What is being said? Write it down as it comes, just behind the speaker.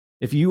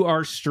If you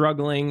are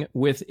struggling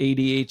with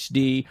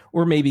ADHD,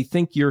 or maybe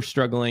think you're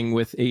struggling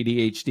with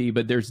ADHD,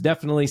 but there's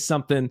definitely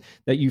something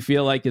that you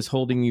feel like is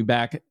holding you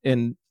back,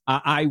 and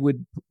I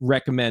would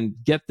recommend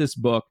get this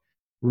book,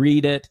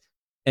 read it,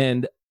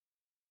 and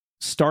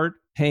start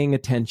paying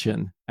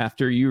attention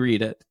after you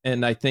read it.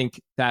 And I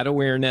think that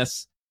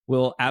awareness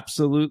will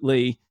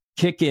absolutely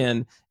kick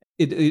in.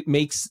 It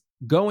makes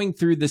going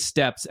through the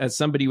steps as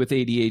somebody with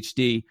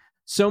ADHD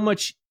so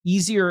much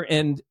easier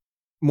and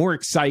more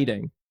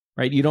exciting,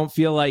 right? You don't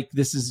feel like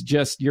this is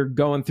just, you're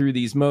going through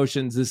these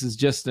motions. This is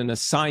just an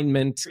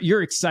assignment.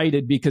 You're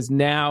excited because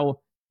now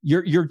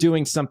you're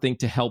doing something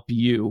to help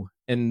you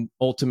and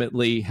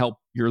ultimately help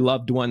your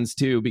loved ones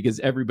too, because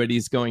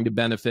everybody's going to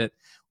benefit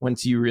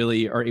once you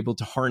really are able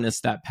to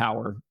harness that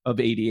power of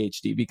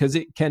ADHD, because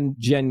it can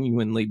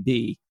genuinely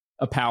be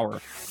a power.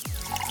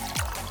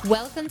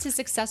 Welcome to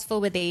Successful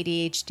with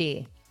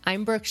ADHD.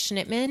 I'm Brooke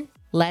Schnittman.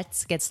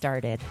 Let's get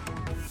started.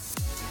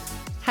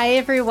 Hi,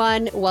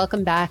 everyone.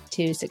 Welcome back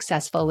to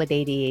Successful with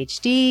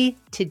ADHD.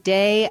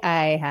 Today,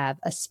 I have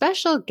a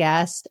special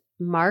guest,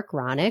 Mark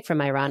Ronick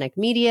from Ironic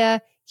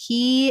Media.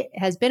 He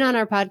has been on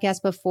our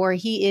podcast before.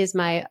 He is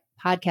my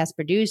podcast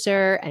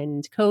producer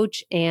and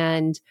coach,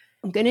 and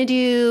I'm going to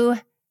do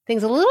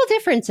things a little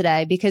different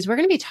today because we're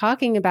going to be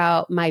talking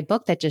about my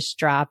book that just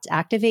dropped,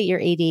 Activate Your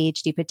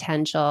ADHD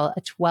Potential,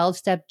 a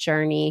 12-step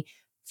journey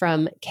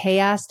from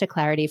chaos to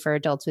clarity for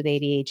adults with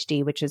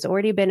ADHD, which has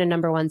already been a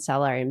 #1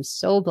 seller. I'm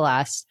so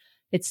blessed.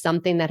 It's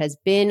something that has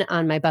been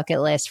on my bucket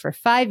list for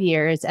 5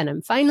 years, and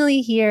I'm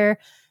finally here.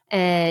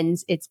 And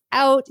it's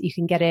out. You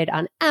can get it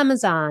on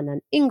Amazon,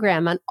 on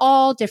Ingram, on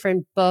all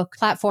different book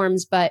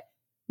platforms. But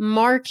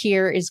Mark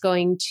here is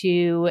going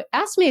to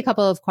ask me a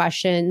couple of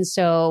questions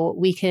so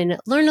we can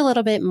learn a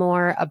little bit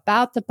more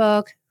about the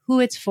book, who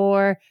it's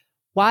for,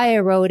 why I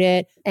wrote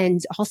it,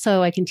 and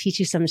also I can teach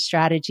you some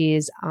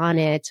strategies on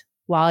it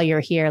while you're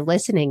here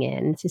listening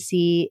in to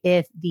see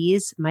if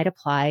these might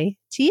apply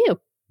to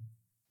you.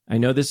 I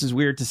know this is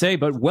weird to say,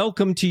 but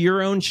welcome to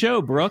your own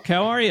show, Brooke.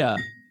 How are you?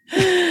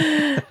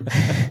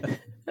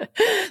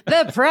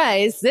 The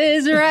price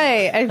is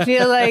right. I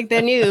feel like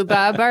the new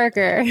Bob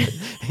Barker.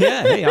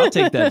 Yeah, hey, I'll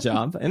take that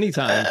job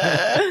anytime.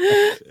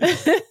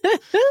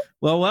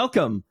 Well,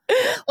 welcome.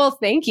 Well,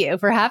 thank you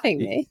for having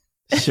me.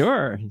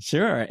 Sure.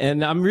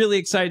 And I'm really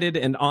excited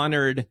and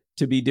honored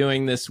to be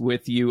doing this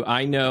with you.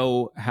 I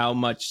know how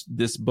much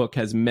this book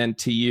has meant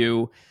to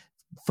you,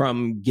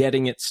 from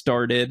getting it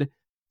started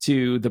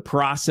to the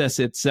process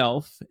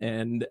itself.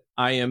 And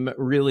I am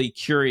really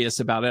curious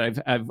about it.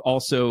 I've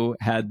also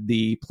had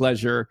the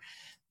pleasure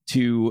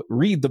to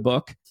read the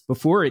book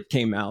before it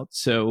came out.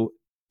 So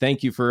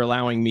thank you for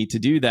allowing me to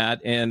do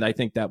that. And I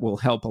think that will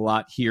help a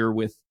lot here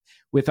with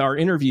our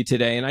interview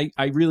today. And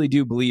I really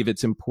do believe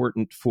it's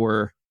important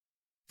for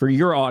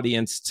your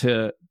audience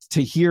to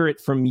hear it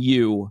from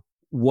you,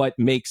 what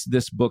makes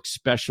this book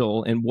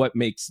special and what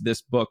makes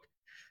this book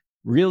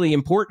really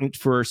important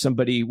for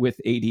somebody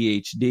with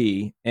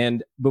ADHD.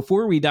 And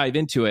before we dive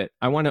into it,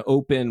 I want to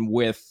open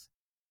with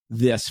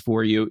this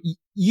for you.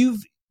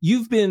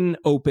 You've been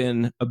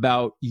open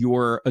about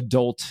your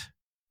adult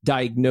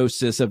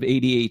diagnosis of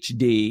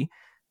ADHD,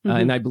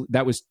 and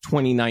that was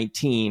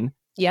 2019.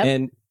 Yep.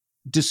 And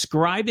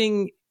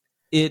describing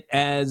it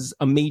as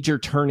a major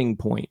turning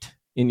point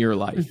in your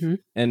life. Mm-hmm.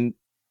 And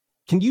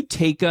can you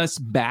take us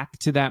back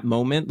to that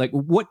moment? Like,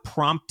 what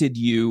prompted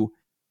you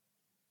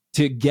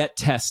to get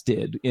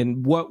tested,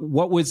 and what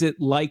was it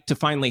like to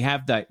finally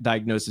have that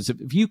diagnosis?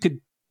 If you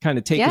could kind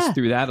of take us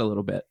through that a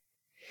little bit.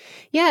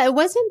 Yeah, it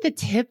wasn't the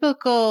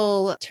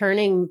typical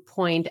turning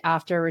point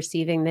after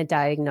receiving the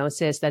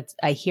diagnosis that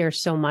I hear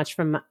so much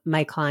from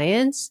my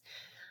clients.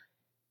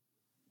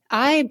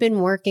 I've been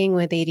working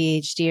with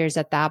ADHDers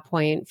at that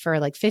point for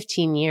like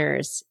 15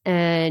 years.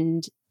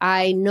 And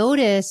I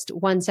noticed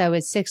once I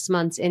was 6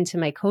 months into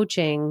my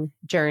coaching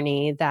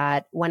journey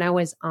that when I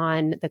was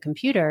on the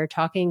computer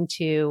talking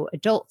to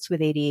adults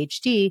with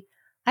ADHD,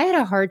 I had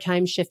a hard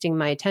time shifting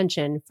my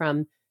attention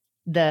from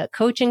the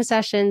coaching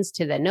sessions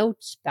to the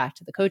notes, back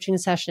to the coaching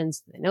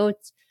sessions to the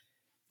notes.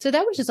 So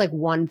that was just like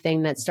one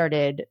thing that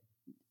started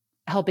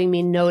helping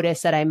me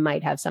notice that I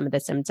might have some of the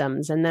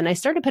symptoms. And then I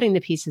started putting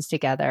the pieces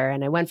together,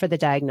 and I went for the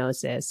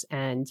diagnosis,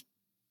 and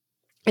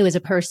it was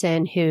a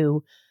person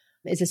who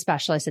is a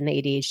specialist in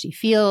the ADHD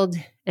field,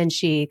 and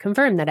she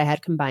confirmed that I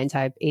had combined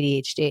type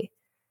ADHD.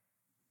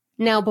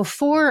 Now,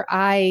 before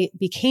I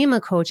became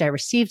a coach, I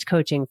received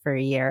coaching for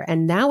a year,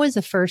 and that was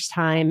the first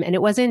time, and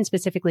it wasn't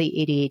specifically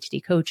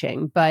ADHD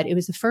coaching, but it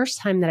was the first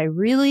time that I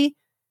really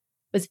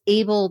was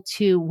able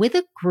to, with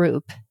a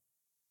group,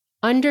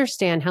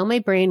 understand how my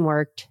brain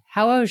worked,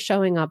 how I was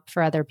showing up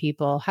for other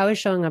people, how I was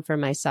showing up for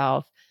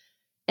myself,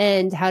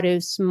 and how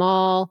to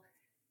small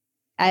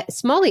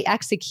smallly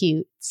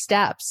execute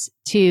steps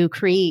to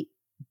create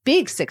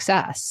big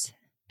success,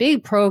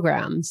 big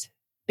programs,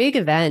 big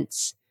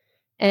events.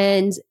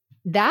 And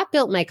that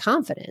built my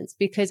confidence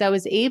because I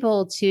was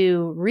able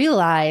to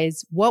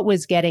realize what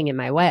was getting in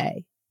my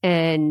way.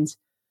 And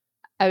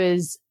I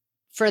was,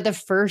 for the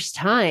first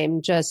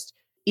time, just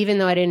even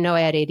though I didn't know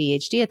I had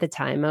ADHD at the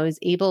time, I was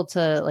able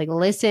to like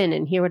listen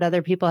and hear what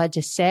other people had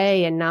to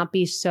say and not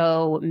be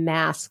so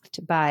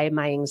masked by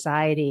my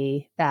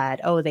anxiety that,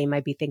 oh, they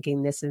might be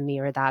thinking this of me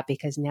or that,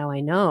 because now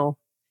I know,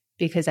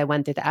 because I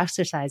went through the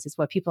exercises,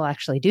 what people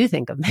actually do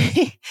think of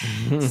me.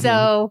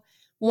 So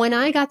when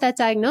I got that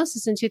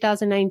diagnosis in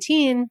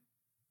 2019,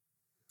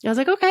 I was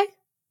like, okay,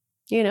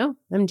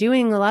 I'm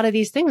doing a lot of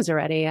these things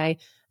already. I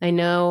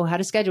know how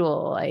to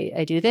schedule.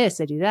 I do this,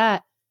 I do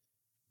that.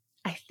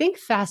 I think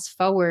fast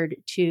forward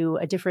to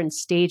a different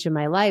stage of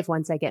my life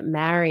once I get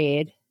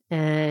married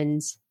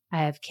and I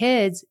have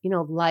kids,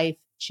 life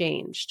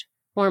changed.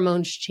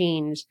 Hormones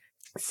changed.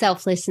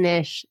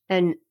 Selflessness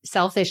and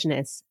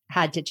selfishness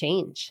had to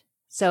change.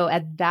 So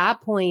at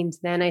that point,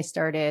 then I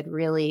started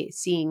really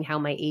seeing how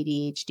my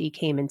ADHD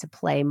came into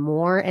play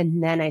more.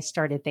 And then I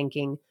started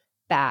thinking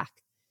back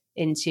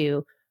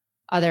into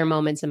other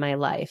moments in my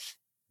life,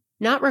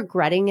 not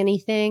regretting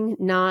anything,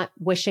 not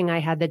wishing I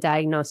had the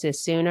diagnosis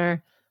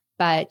sooner,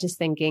 but just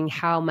thinking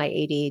how my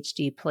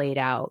ADHD played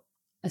out,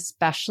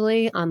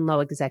 especially on low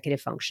executive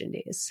function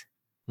days.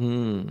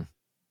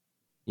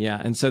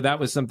 Yeah. And so that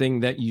was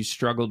something that you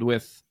struggled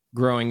with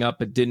growing up,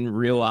 but didn't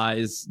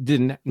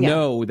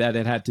know that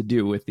it had to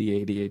do with the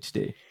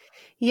ADHD.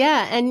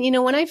 Yeah. And,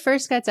 when I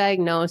first got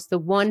diagnosed, the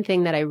one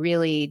thing that I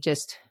really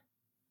just,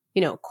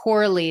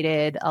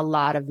 correlated a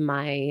lot of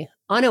my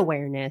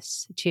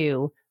unawareness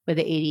to with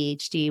the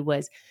ADHD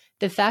was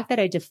the fact that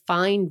I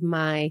defined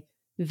my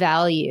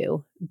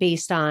value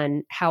based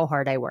on how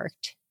hard I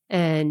worked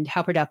and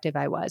how productive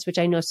I was, which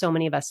I know so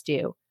many of us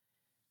do.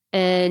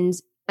 And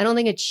I don't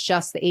think it's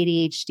just the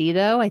ADHD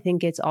though. I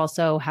think it's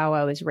also how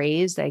I was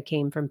raised. I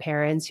came from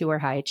parents who were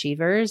high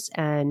achievers.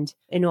 And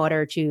in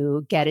order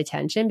to get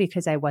attention,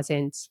 because I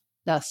wasn't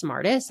the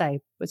smartest,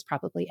 I was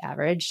probably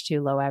average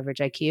to low average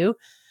IQ.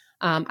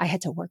 I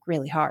had to work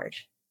really hard.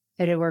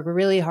 I had to work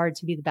really hard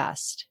to be the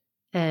best.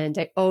 And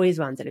I always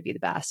wanted to be the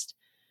best.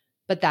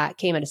 But that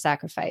came at a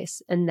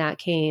sacrifice. And that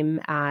came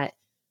at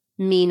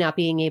me not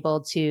being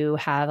able to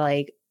have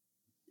like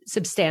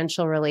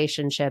substantial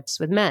relationships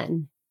with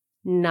men,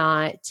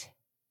 not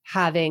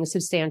having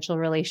substantial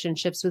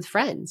relationships with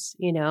friends,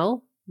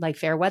 like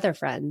fair weather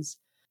friends.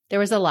 There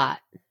was a lot.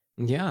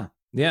 Yeah.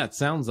 Yeah. It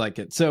sounds like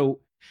it. So,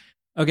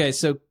 okay.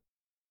 So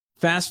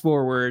fast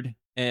forward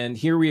and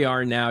here we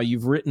are now.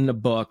 You've written a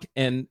book,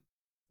 and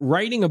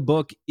writing a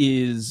book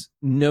is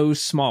no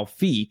small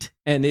feat,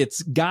 and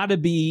it's got to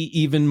be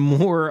even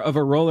more of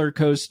a roller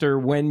coaster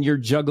when you're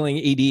juggling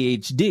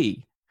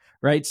ADHD,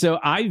 right? So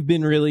I've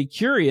been really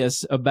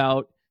curious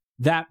about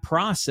that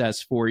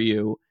process for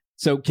you.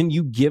 So can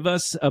you give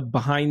us a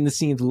behind the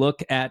scenes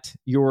look at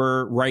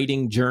your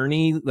writing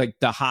journey, like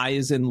the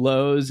highs and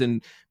lows,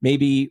 and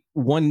maybe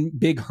one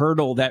big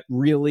hurdle that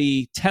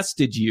really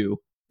tested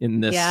you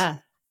in this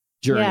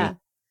journey? Yeah.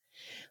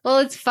 Well,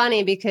 it's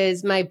funny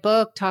because my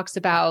book talks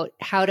about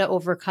how to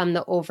overcome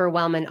the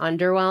overwhelm and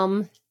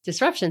underwhelm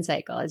disruption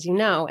cycle, as you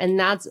know. And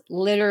that's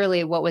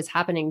literally what was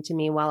happening to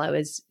me while I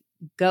was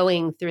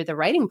going through the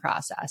writing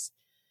process.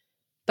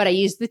 But I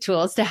used the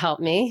tools to help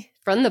me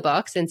from the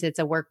book, since it's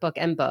a workbook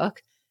and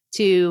book,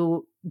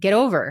 to get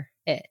over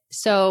it.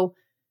 So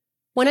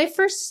when I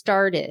first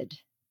started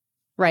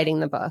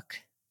writing the book,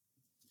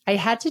 I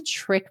had to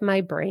trick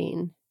my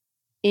brain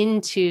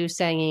into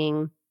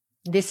saying,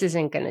 this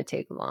isn't going to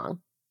take long.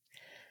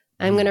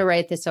 I'm going to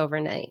write this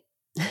overnight.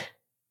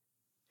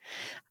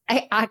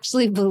 I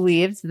actually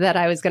believed that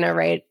I was going to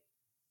write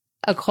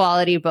a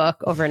quality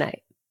book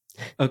overnight.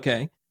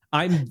 Okay.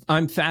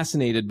 I'm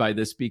fascinated by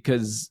this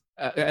because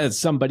as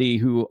somebody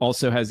who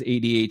also has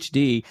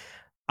ADHD,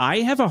 I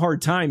have a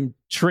hard time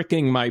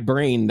tricking my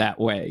brain that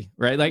way,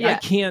 right? Like I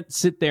can't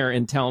sit there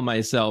and tell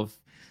myself,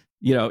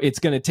 it's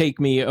going to take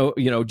me,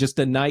 just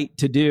a night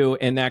to do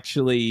and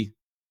actually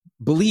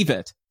believe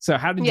it. So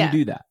how did you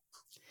do that?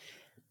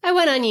 I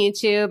went on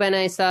YouTube and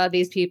I saw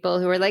these people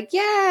who were like,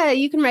 yeah,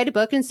 you can write a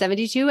book in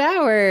 72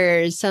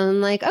 hours. So I'm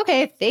like,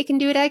 okay, if they can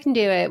do it, I can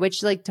do it,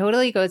 which like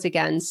totally goes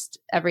against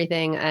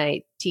everything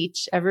I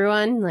teach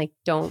everyone. Like,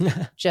 don't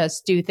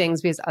just do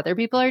things because other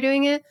people are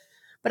doing it.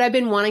 But I've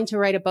been wanting to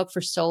write a book for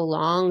so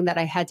long that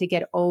I had to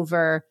get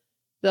over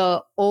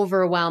the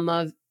overwhelm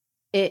of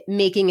it,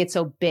 making it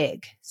so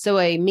big. So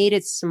I made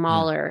it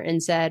smaller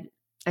and said,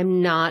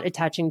 I'm not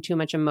attaching too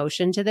much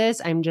emotion to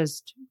this. I'm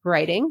just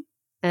writing.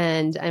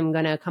 And I'm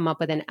going to come up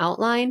with an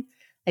outline.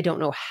 I don't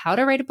know how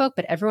to write a book,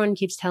 but everyone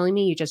keeps telling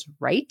me you just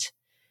write.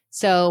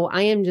 So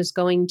I am just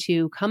going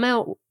to come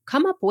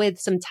up with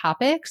some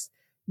topics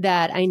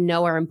that I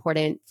know are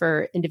important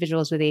for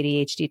individuals with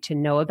ADHD to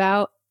know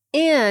about.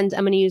 And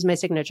I'm going to use my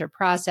signature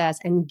process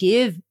and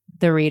give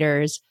the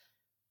readers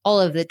all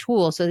of the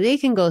tools so they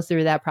can go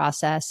through that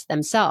process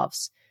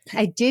themselves.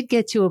 I did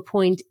get to a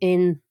point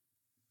in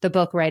the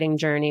book writing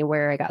journey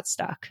where I got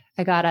stuck.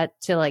 I got up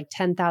to like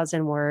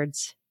 10,000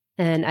 words.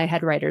 And I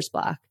had writer's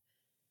block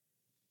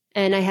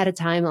and I had a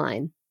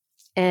timeline,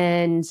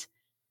 and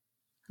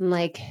I'm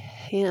like,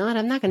 you know what?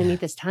 I'm not going to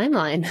meet this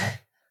timeline.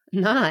 I'm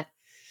not.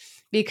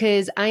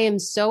 because I am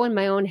so in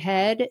my own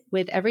head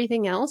with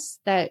everything else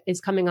that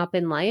is coming up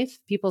in life.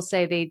 People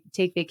say they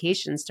take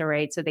vacations to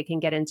write so they can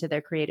get into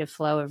their creative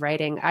flow of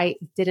writing. I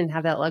didn't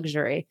have that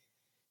luxury.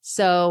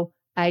 So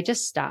I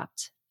just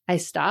stopped. I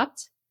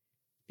stopped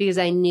because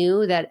I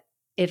knew that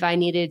if I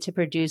needed to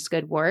produce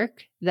good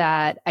work,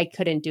 that I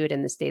couldn't do it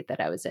in the state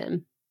that I was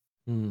in.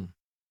 Mm.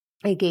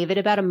 I gave it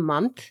about a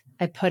month.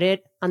 I put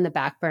it on the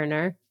back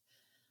burner.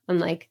 I'm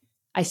like,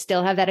 I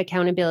still have that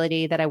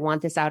accountability that I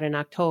want this out in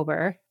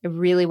October. I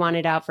really want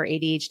it out for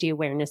ADHD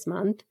Awareness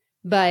Month,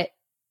 but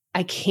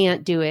I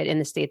can't do it in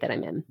the state that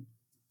I'm in.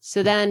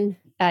 So then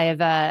I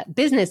have a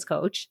business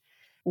coach.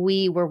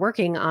 We were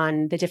working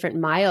on the different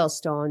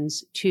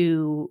milestones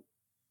to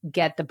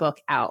get the book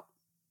out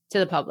to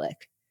the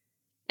public.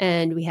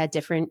 And we had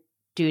different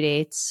due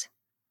dates.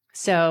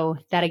 So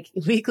that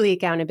weekly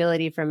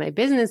accountability from my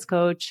business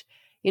coach,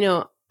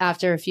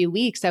 after a few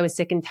weeks, I was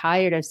sick and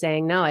tired of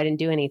saying, no, I didn't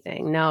do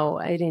anything. No,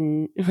 I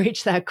didn't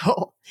reach that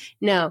goal.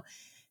 No.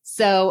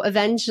 So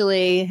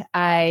eventually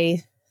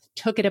I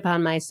took it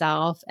upon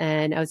myself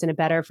and I was in a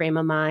better frame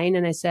of mind.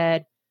 And I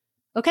said,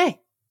 okay,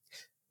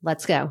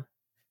 let's go.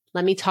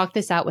 Let me talk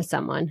this out with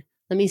someone.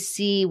 Let me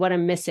see what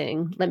I'm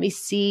missing. Let me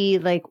see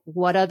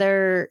what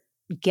other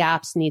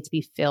gaps need to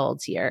be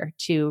filled here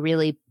to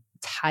really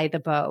tie the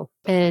bow.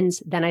 And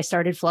then I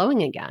started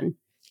flowing again.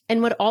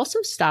 And what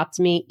also stopped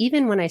me,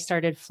 even when I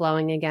started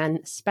flowing again,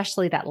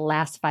 especially that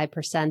last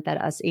 5%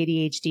 that us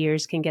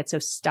ADHDers can get so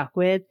stuck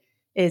with,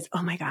 is,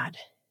 oh my God,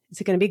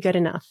 is it going to be good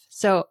enough?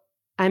 So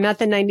I'm at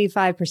the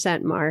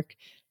 95% mark,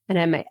 and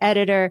I have my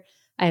editor,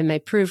 I have my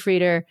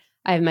proofreader,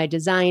 I have my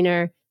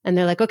designer, and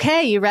they're like,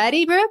 okay, you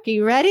ready, Brooke?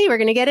 You ready? We're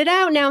going to get it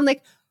out now. I'm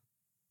like,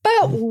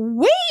 but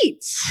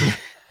wait,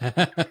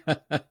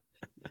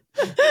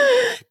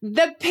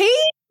 the page,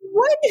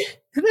 what?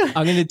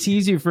 I'm going to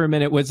tease you for a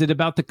minute. Was it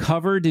about the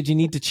cover? Did you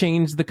need to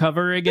change the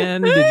cover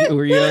again?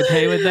 Were you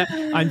okay with that?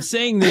 I'm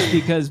saying this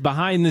because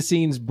behind the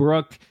scenes,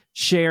 Brooke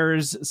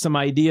shares some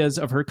ideas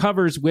of her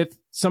covers with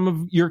some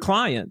of your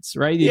clients,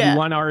 right? If you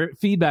want our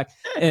feedback.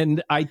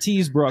 And I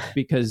tease Brooke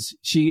because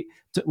she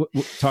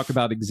talk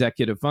about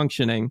executive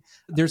functioning.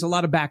 There's a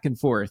lot of back and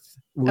forth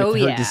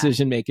with her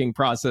decision-making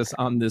process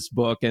on this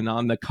book and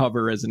on the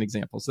cover as an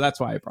example. So that's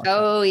why I brought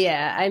that.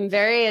 Yeah. I'm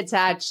very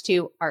attached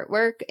to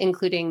artwork,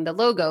 including the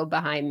logo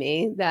behind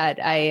me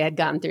that I had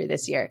gone through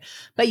this year.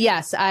 But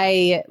yes,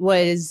 I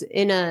was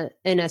in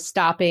a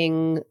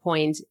stopping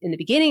point in the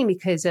beginning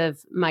because of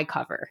my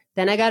cover.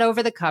 Then I got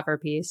over the cover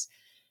piece.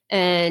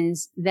 And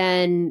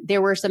then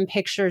there were some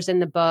pictures in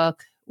the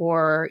book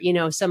or,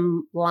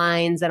 some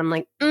lines that I'm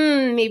like,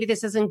 maybe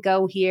this doesn't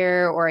go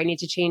here, or I need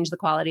to change the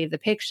quality of the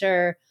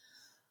picture.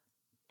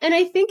 And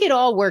I think it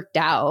all worked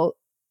out,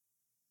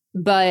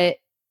 but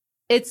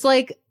it's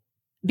like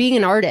being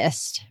an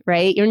artist,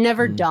 right? You're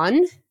never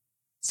done.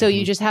 So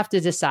you just have to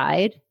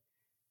decide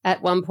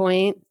at one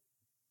point,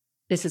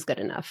 this is good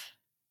enough.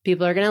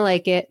 People are going to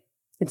like it.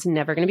 It's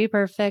never going to be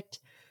perfect.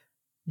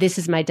 This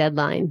is my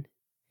deadline.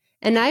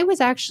 And I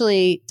was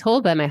actually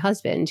told by my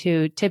husband,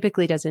 who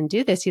typically doesn't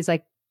do this, he's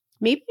like,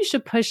 maybe you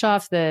should push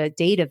off the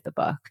date of the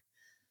book.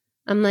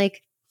 I'm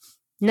like,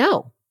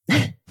 no.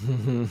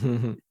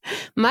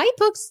 My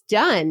book's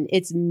done.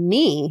 It's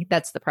me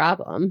that's the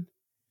problem.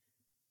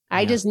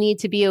 I just need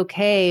to be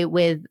okay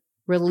with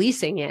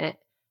releasing it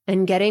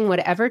and getting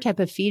whatever type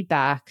of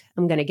feedback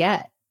I'm going to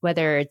get,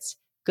 whether it's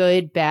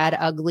good, bad,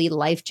 ugly,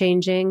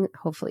 life-changing.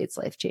 Hopefully it's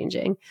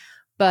life-changing.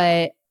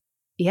 But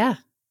yeah.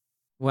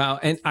 Wow.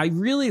 And I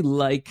really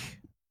like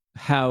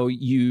how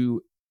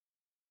you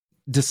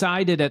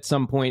decided at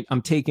some point,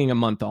 I'm taking a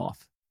month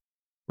off,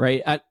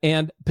 right?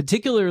 And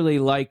particularly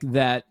like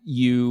that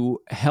you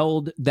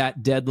held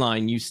that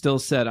deadline. You still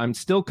said, I'm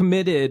still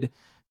committed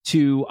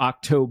to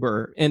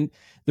October. And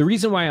the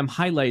reason why I'm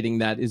highlighting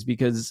that is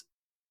because,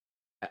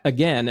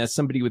 again, as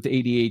somebody with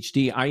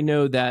ADHD, I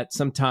know that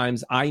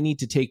sometimes I need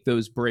to take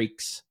those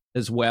breaks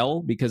as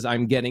well because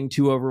I'm getting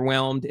too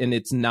overwhelmed and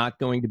it's not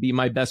going to be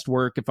my best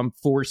work if I'm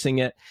forcing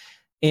it.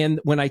 And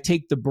when I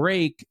take the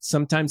break,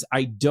 sometimes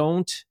I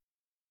don't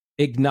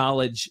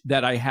acknowledge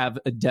that I have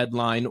a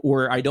deadline,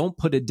 or I don't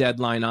put a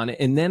deadline on it.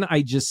 And then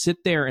I just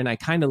sit there and I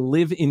kind of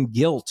live in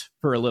guilt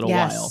for a little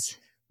while.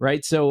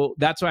 Right. So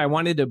that's why I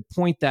wanted to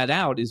point that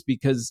out, is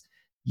because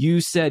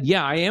you said,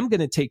 yeah, I am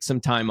going to take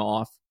some time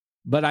off,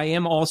 but I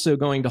am also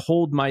going to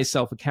hold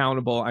myself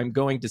accountable. I'm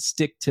going to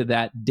stick to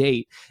that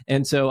date.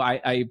 And so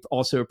I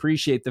also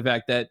appreciate the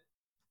fact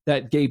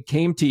that Gabe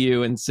came to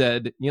you and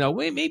said,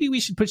 wait, maybe we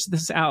should push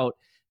this out.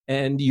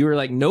 And you were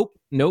like, nope.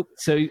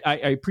 So I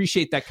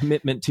appreciate that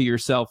commitment to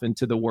yourself and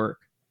to the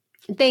work.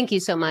 Thank you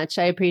so much.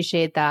 I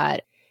appreciate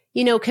that.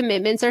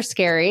 Commitments are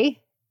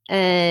scary.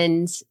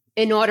 And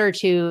in order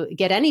to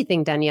get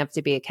anything done, you have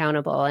to be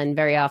accountable. And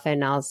very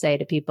often I'll say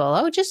to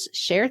people, just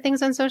share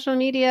things on social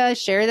media,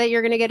 share that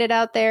you're going to get it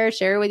out there,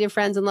 share it with your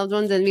friends and loved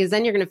ones. And because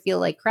then you're going to feel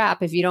like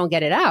crap if you don't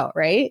get it out,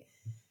 right?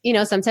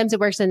 Sometimes it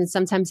works and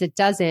sometimes it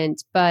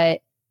doesn't.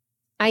 But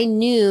I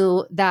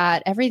knew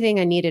that everything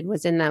I needed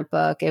was in that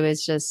book. It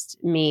was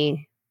just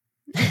me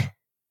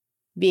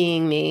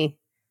being me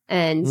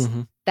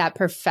and that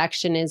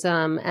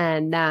perfectionism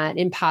and that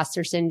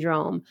imposter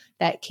syndrome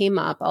that came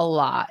up a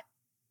lot.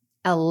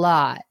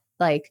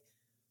 Like,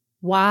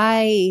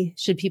 why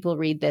should people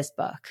read this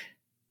book?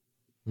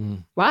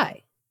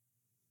 Why?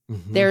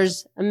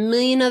 There's a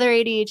million other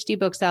ADHD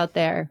books out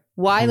there.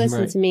 Why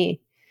listen to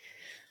me?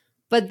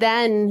 But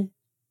then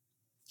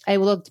I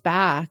looked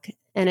back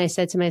and I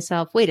said to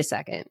myself, wait a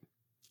second.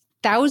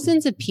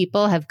 Thousands of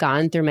people have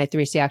gone through my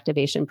 3C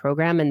activation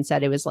program and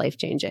said it was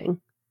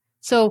life-changing.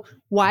 So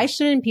why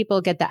shouldn't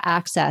people get the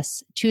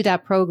access to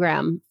that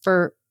program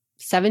for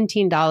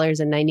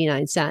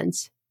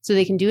 $17.99 so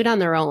they can do it on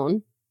their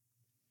own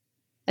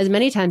as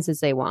many times as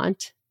they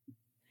want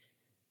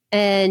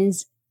and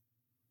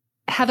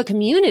have a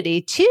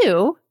community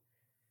too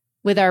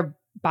with our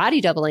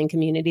body doubling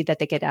community that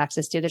they get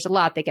access to? There's a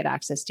lot they get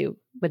access to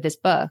with this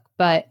book,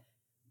 but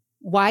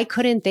why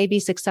couldn't they be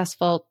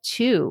successful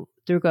too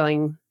through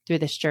going through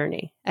this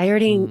journey? I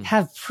already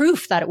have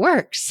proof that it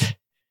works.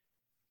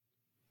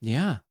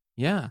 Yeah.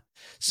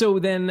 So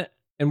then,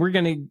 and we're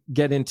going to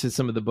get into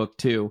some of the book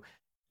too.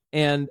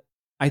 And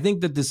I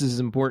think that this is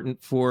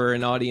important for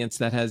an audience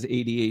that has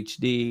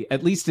ADHD.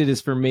 At least it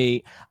is for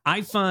me.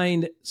 I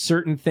find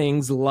certain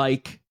things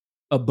like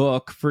a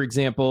book, for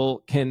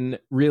example, can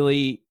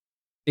really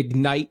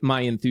ignite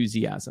my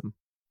enthusiasm,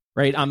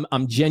 right?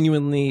 I'm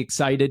genuinely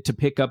excited to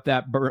pick up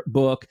that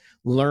book,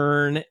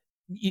 learn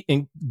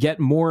and get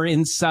more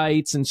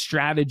insights and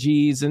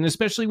strategies, and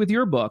especially with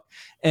your book.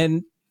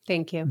 And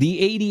thank you.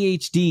 The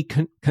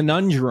ADHD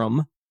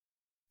conundrum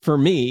for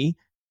me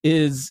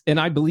is, and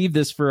I believe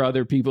this for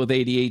other people with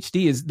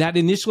ADHD, is that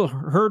initial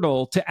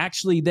hurdle to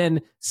actually then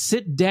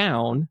sit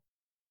down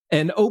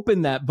and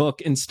open that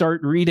book and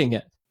start reading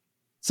it.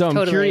 So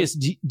I'm curious,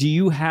 do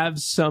you have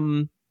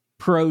some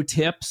pro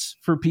tips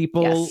for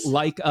people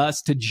like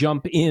us to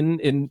jump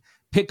in and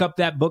pick up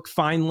that book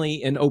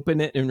finally and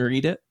open it and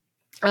read it?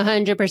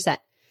 100%.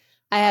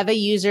 I have a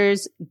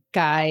user's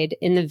guide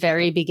in the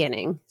very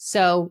beginning.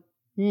 So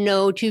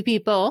no two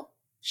people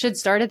should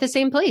start at the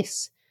same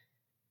place.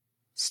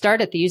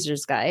 Start at the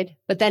user's guide.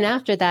 But then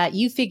after that,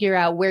 you figure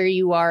out where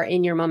you are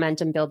in your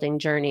momentum building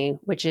journey,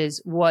 which is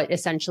what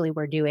essentially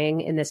we're doing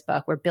in this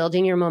book. We're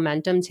building your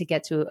momentum to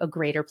get to a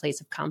greater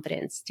place of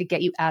confidence, to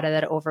get you out of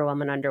that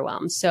overwhelm and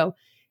underwhelm. So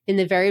in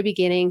the very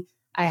beginning,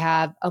 I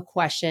have a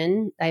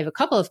question. I have a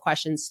couple of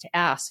questions to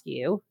ask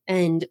you.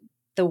 And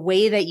the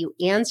way that you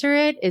answer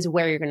it is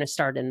where you're going to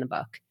start in the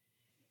book.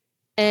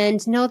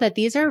 And know that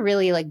these are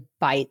really like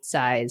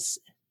bite-sized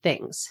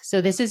things.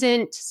 So this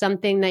isn't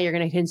something that you're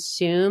going to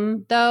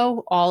consume,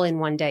 though, all in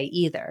one day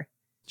either.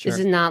 Sure. This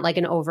is not like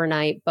an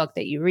overnight book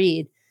that you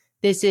read.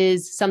 This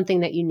is something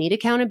that you need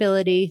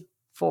accountability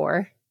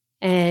for,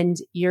 and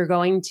you're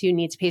going to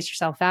need to pace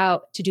yourself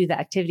out to do the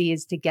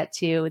activities to get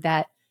to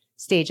that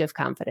stage of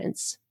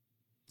confidence.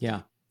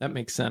 Yeah, that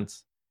makes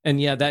sense. And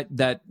yeah,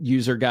 that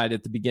user guide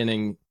at the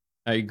beginning,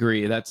 I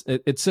agree.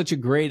 It's such a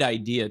great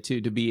idea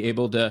too, to be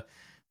able to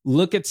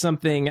look at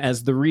something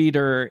as the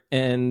reader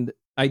and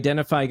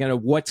identify kind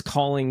of what's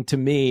calling to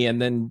me,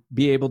 and then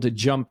be able to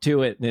jump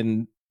to it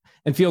and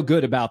feel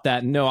good about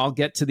that. And no, I'll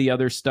get to the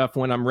other stuff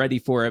when I'm ready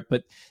for it.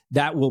 But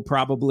that will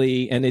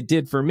probably, and it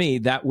did for me,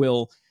 that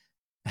will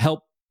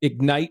help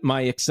ignite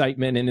my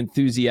excitement and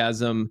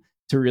enthusiasm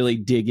to really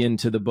dig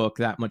into the book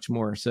that much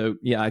more. So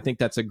yeah, I think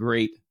that's a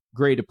great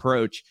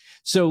approach.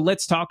 So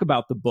let's talk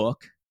about the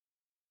book.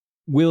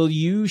 Will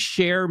you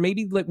share,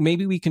 maybe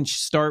we can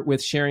start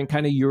with sharing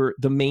kind of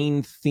the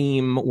main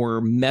theme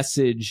or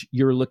message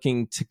you're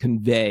looking to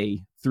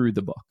convey through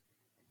the book?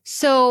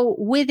 So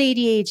with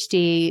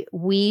ADHD,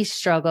 we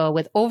struggle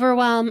with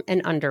overwhelm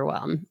and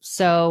underwhelm.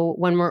 So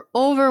when we're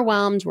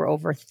overwhelmed, we're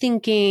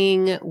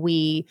overthinking,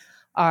 we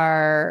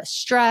are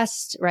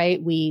stressed,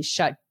 right? We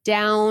shut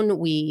down,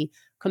 we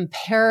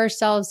compare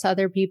ourselves to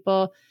other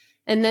people.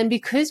 And then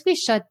because we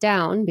shut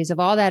down, because of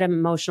all that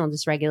emotional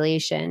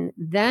dysregulation,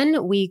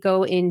 then we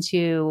go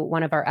into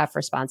one of our F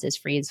responses: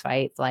 freeze,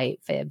 fight, flight,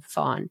 fib,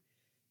 fawn.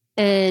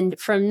 And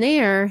from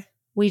there,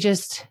 we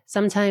just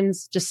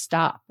sometimes just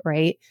stop,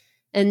 right?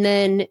 And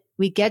then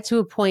we get to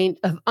a point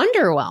of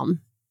underwhelm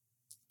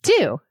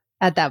too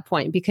at that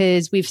point,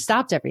 because we've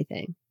stopped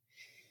everything.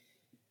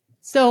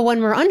 So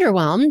when we're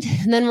underwhelmed,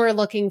 then we're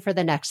looking for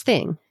the next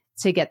thing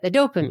to get the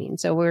dopamine.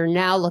 So we're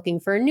now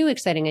looking for a new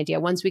exciting idea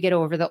once we get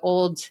over the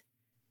old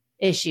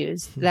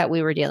issues that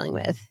we were dealing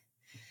with.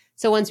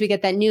 So once we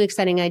get that new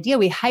exciting idea,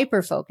 we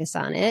hyper focus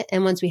on it.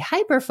 And once we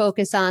hyper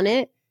focus on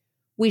it,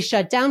 we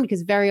shut down,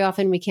 because very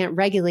often we can't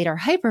regulate our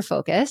hyper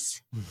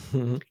focus.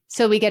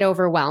 So we get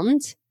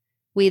overwhelmed.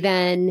 We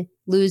then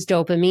lose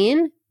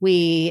dopamine.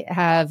 We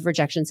have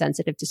rejection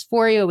sensitive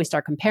dysphoria. We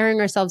start comparing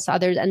ourselves to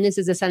others. And this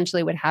is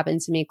essentially what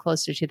happened to me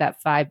closer to that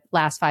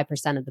last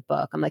 5% of the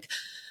book. I'm like,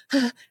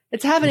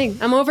 it's happening.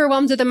 I'm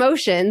overwhelmed with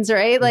emotions,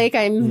 right? Like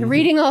I'm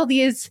reading all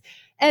these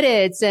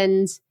edits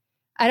and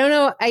I don't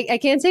know, I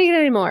can't take it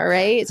anymore,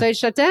 right? So I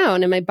shut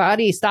down and my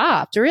body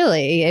stopped.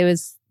 Really, it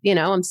was,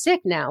 I'm sick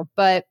now.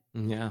 But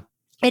yeah,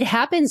 it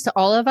happens to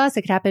all of us.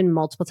 It could happen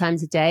multiple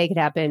times a day. It could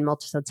happen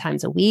multiple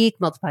times a week,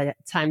 multiple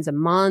times a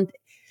month.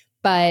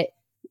 But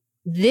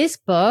this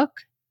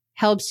book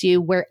helps you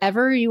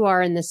wherever you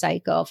are in the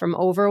cycle, from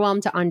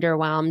overwhelmed to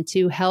underwhelmed,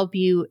 to help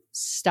you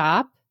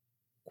stop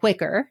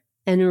quicker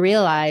and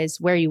realize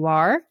where you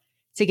are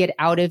to get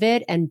out of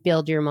it and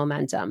build your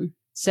momentum.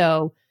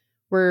 So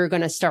we're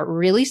going to start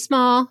really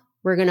small.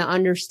 We're going to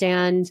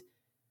understand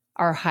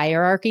our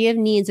hierarchy of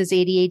needs as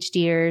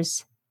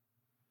ADHDers.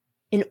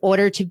 In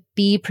order to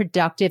be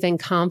productive and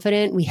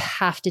confident, we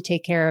have to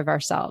take care of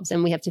ourselves,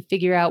 and we have to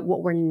figure out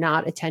what we're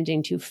not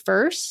attending to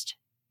first.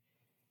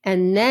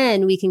 And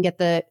then we can get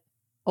the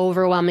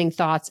overwhelming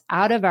thoughts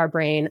out of our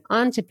brain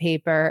onto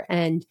paper,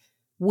 and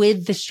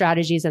with the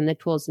strategies and the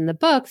tools in the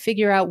book,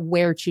 figure out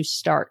where to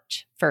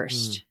start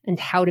first and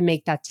how to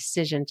make that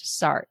decision to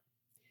start.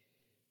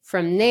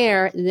 From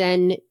there,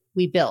 then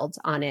we build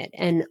on it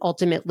and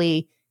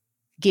ultimately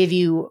give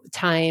you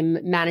time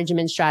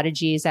management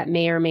strategies that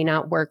may or may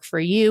not work for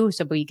you.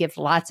 So we give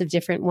lots of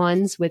different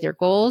ones with your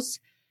goals.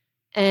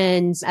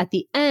 And at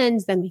the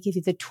end, then we give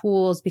you the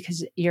tools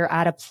because you're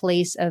at a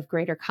place of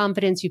greater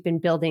confidence. You've been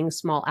building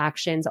small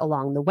actions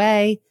along the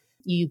way.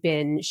 You've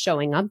been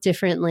showing up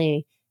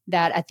differently,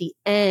 that at the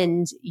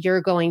end,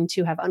 you're going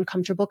to have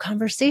uncomfortable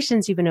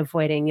conversations you've been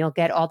avoiding. You'll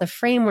get all the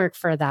framework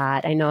for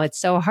that. I know it's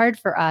so hard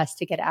for us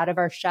to get out of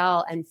our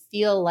shell and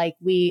feel like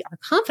we are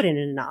confident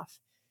enough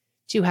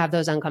to have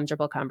those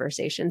uncomfortable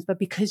conversations. But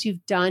because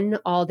you've done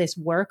all this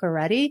work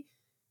already,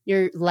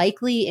 you're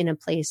likely in a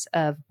place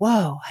of,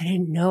 whoa, I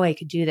didn't know I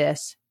could do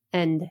this.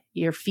 And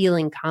you're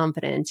feeling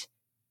confident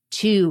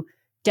to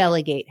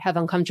delegate, have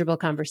uncomfortable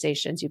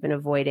conversations you've been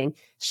avoiding,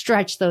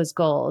 stretch those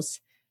goals,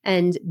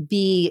 and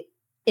be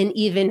an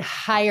even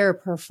higher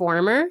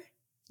performer,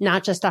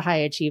 not just a high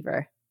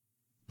achiever.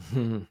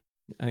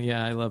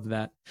 Yeah, I love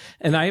that.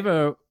 And I have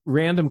a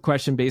random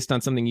question based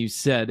on something you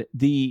said.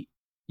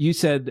 You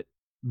said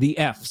the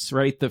F's,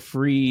 right? The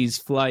freeze,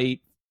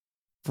 flight,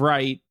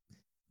 fright.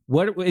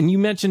 And you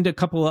mentioned a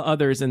couple of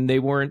others and they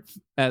weren't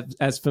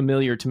as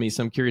familiar to me.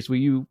 So I'm curious, will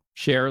you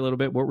share a little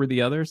bit? What were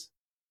the others?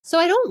 So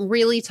I don't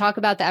really talk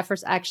about the F.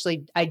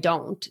 Actually, I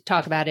don't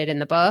talk about it in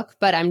the book,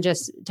 but I'm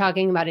just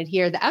talking about it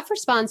here. The F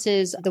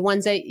responses, the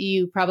ones that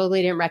you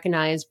probably didn't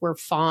recognize, were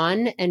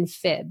fawn and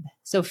fib.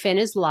 So fib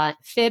is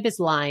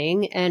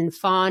lying, and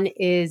fawn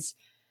is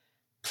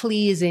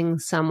pleasing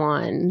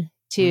someone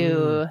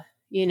to,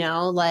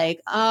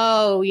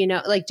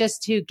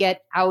 just to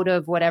get out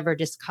of whatever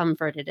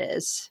discomfort it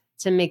is,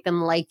 to make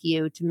them like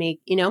you,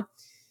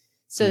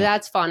 So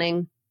that's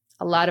fawning.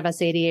 A lot of us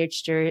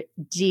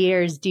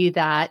ADHDers do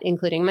that,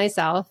 including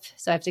myself.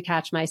 So I have to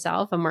catch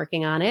myself. I'm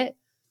working on it.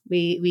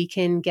 We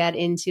can get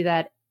into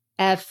that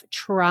F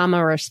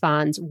trauma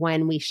response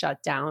when we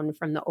shut down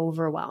from the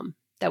overwhelm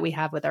that we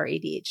have with our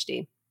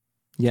ADHD.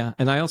 Yeah.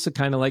 And I also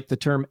kind of like the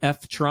term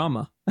F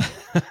trauma.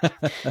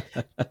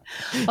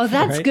 Oh,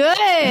 that's right?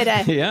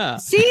 Good. Yeah.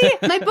 See,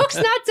 my book's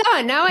not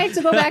done. Now I have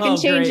to go back and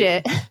change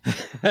it.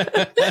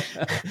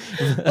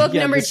 Book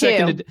number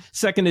 2.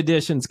 Second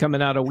edition's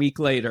coming out a week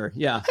later.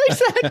 Yeah.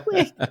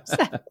 Exactly.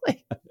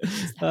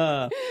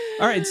 All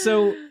right.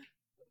 So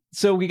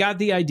we got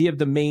the idea of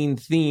the main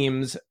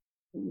themes.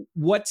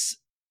 What's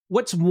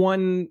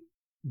one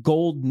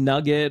gold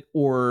nugget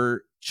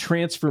or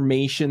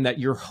transformation that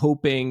you're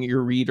hoping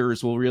your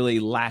readers will really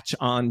latch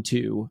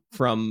onto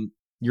from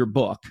your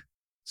book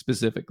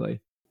specifically?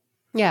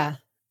 Yeah.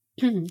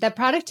 That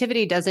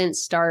productivity doesn't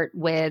start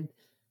with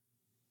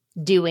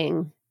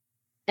doing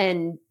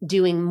and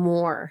doing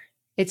more.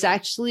 It's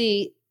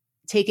actually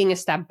taking a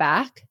step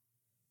back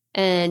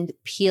and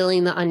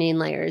peeling the onion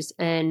layers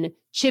and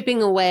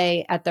chipping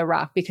away at the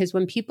rock. Because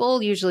when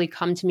people usually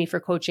come to me for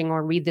coaching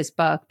or read this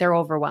book, they're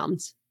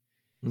overwhelmed.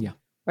 Yeah.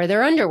 Or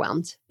they're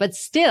underwhelmed, but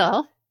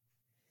still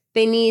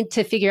they need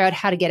to figure out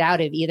how to get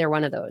out of either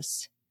one of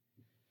those.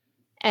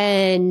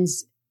 And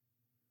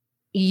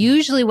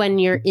usually when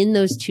you're in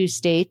those two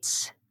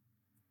states,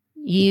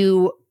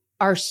 you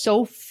are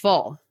so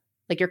full,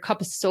 like your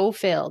cup is so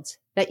filled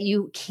that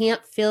you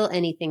can't feel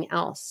anything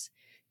else,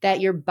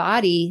 that your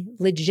body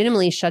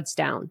legitimately shuts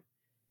down.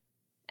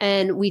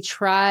 And we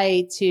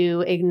try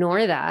to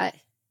ignore that.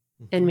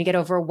 And we get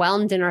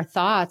overwhelmed in our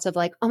thoughts of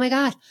like, oh my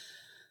God,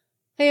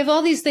 I have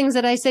all these things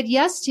that I said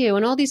yes to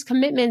and all these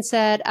commitments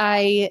that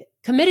I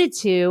committed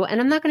to,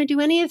 and I'm not going to do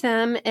any of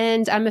them,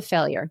 and I'm a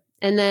failure.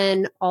 And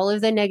then all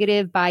of the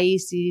negative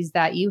biases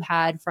that you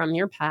had from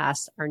your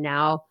past are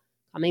now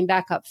coming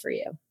back up for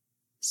you.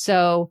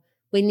 So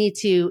we need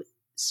to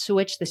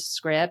switch the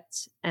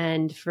script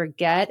and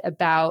forget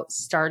about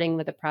starting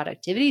with the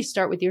productivity.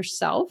 Start with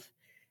yourself,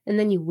 and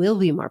then you will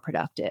be more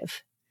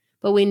productive.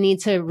 But we need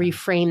to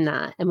reframe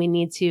that, and we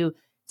need to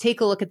take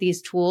a look at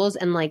these tools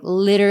and like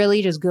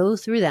literally just go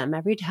through them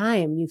every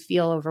time you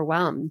feel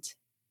overwhelmed.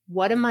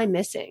 What am I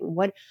missing?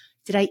 What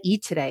did I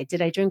eat today? Did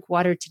I drink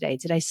water today?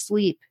 Did I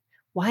sleep?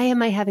 Why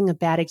am I having a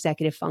bad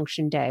executive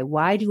function day?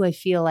 Why do I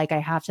feel like I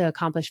have to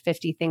accomplish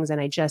 50 things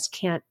and I just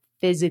can't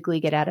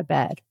physically get out of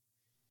bed?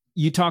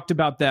 you talked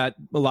about that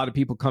a lot of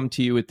people come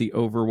to you with the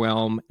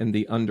overwhelm and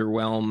the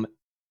underwhelm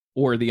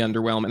or the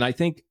underwhelm. And I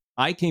think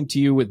I came to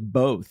you with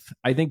both.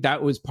 I think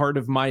that was part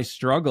of my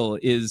struggle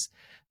is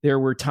there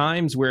were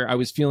times where I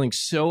was feeling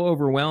so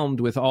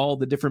overwhelmed with all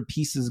the different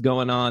pieces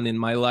going on in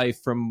my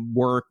life from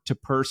work to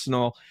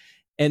personal.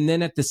 And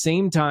then at the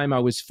same time, I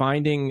was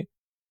finding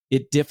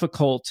it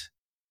difficult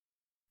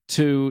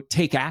to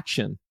take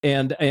action.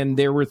 And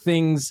there were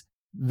things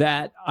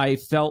that I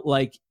felt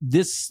like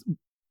this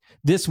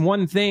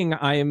one thing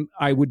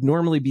I would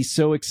normally be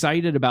so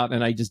excited about,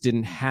 and I just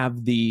didn't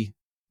have the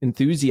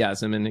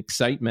enthusiasm and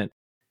excitement.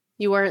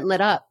 You weren't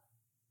lit up.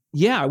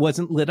 Yeah, I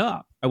wasn't lit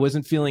up. I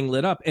wasn't feeling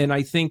lit up. And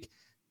I think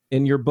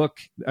in your book,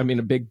 I mean,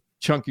 a big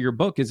chunk of your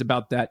book is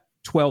about that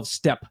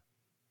 12-step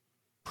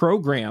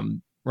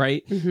program,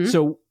 right? Mm-hmm.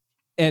 So,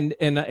 and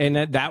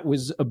that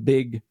was a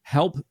big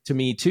help to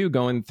me too,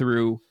 going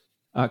through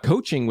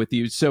coaching with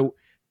you. So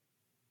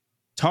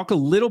talk a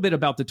little bit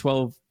about the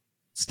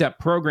 12-step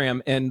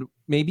program and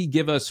maybe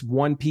give us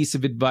one piece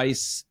of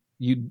advice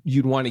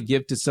you'd want to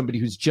give to somebody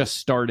who's just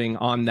starting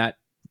on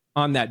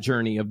that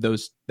journey of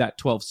that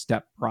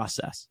 12-step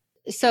process.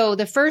 So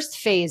the first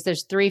phase,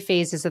 there's 3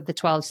 phases of the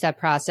 12-step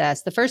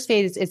process. The first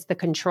phase is the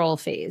control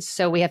phase.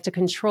 So we have to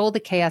control the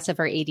chaos of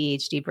our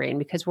ADHD brain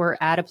because we're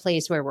at a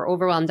place where we're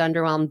overwhelmed,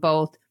 underwhelmed,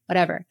 both,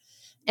 whatever.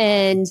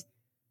 And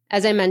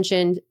as I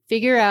mentioned,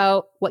 figure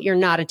out what you're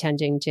not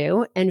attending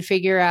to and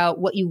figure out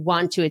what you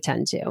want to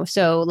attend to.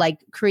 So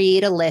like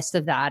create a list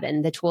of that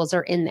and the tools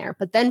are in there.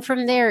 But then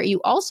from there, you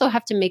also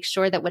have to make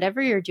sure that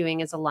whatever you're doing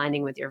is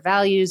aligning with your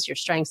values, your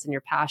strengths, and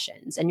your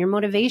passions and your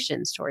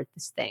motivations towards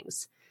these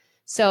things.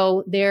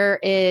 So there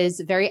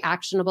is very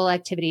actionable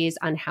activities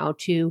on how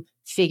to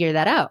figure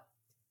that out.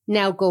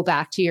 Now go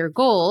back to your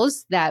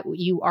goals that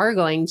you are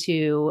going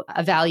to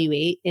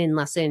evaluate in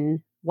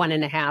lesson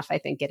 1.5, I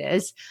think it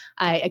is.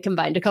 I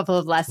combined a couple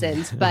of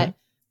lessons, but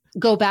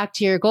go back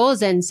to your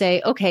goals and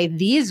say, okay,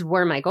 these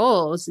were my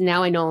goals.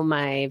 Now I know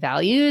my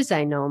values.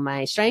 I know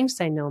my strengths.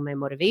 I know my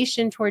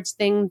motivation towards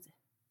things.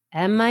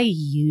 Am I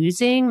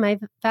using my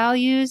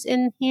values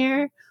in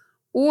here?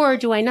 Or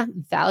do I not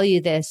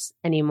value this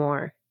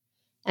anymore?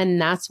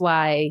 And that's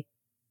why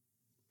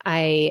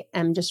I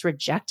am just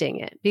rejecting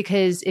it.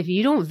 Because if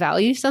you don't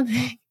value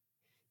something,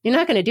 you're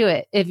not going to do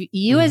it. If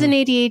you as an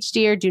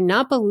ADHDer do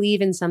not believe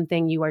in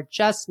something, you are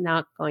just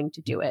not going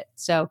to do it.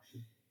 So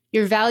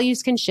your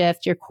values can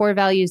shift. Your core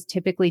values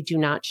typically do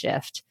not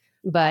shift.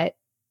 But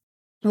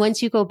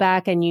once you go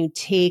back and you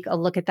take a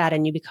look at that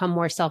and you become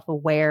more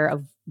self-aware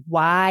of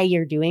why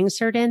you're doing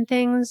certain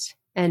things,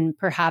 and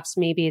perhaps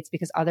maybe it's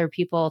because other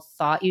people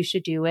thought you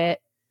should do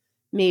it.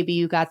 Maybe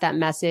you got that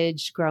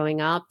message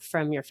growing up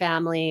from your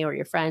family or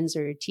your friends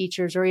or your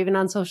teachers or even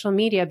on social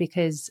media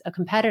because a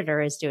competitor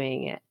is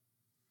doing it.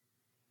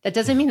 That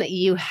doesn't mean that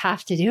you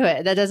have to do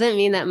it. That doesn't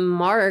mean that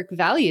Mark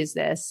values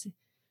this.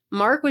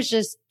 Mark was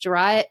just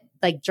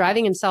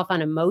driving himself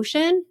on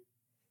emotion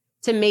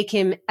to make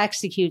him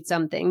execute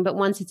something. But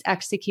once it's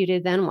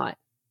executed, then what?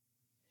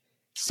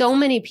 So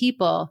many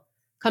people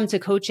come to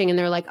coaching and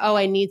they're like, oh,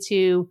 I need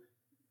to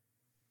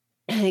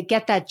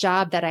get that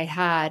job that I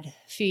had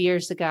a few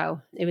years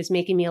ago. It was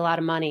making me a lot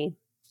of money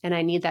and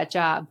I need that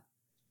job.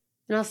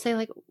 And I'll say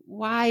like,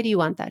 why do you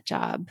want that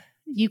job?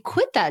 You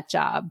quit that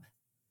job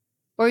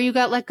or you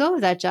got let go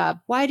of that job.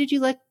 Why did you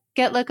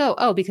get let go?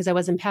 Oh, because I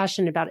wasn't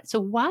passionate about it. So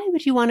why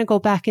would you want to go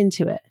back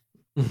into it?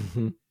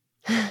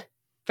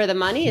 For the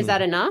money? Is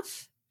that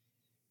enough?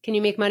 Can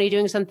you make money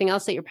doing something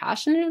else that you're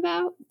passionate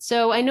about?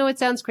 So I know it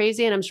sounds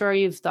crazy and I'm sure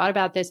you've thought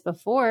about this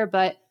before,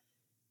 but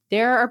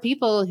there are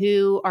people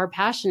who are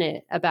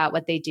passionate about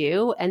what they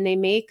do and they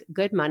make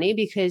good money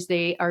because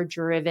they are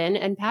driven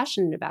and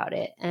passionate about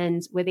it.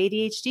 And with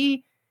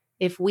ADHD,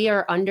 if we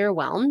are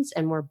underwhelmed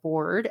and we're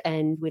bored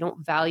and we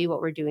don't value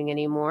what we're doing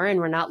anymore and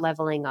we're not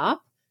leveling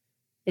up,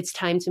 it's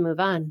time to move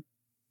on.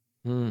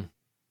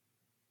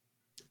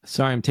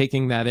 Sorry, I'm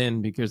taking that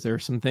in because there are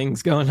some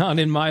things going on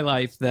in my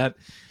life that,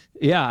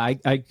 yeah,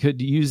 I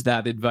could use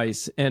that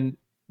advice. And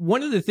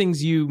one of the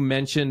things you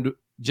mentioned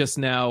just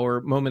now or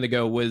a moment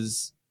ago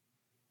was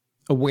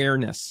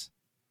awareness,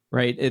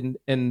 right?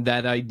 And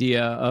that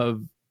idea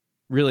of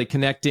really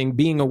connecting,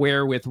 being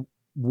aware with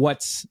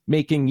what's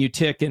making you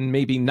tick and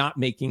maybe not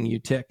making you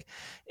tick.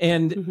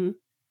 And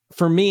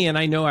for me, and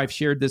I know I've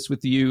shared this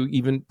with you,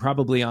 even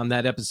probably on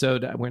that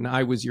episode when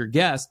I was your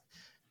guest,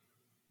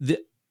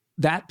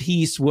 that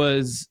piece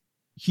was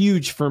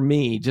huge for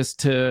me just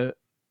to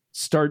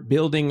start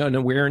building an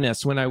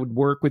awareness when I would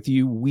work with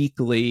you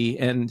weekly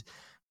and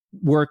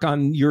work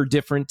on your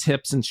different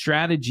tips and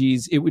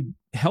strategies. It would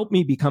help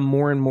me become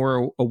more and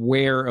more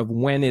aware of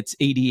when it's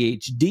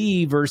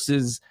ADHD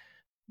versus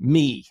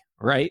me,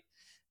 right?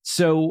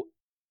 So,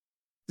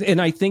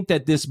 and I think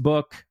that this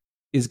book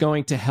is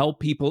going to help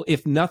people,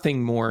 if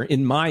nothing more,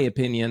 in my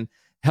opinion,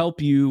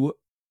 help you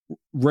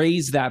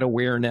raise that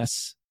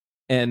awareness.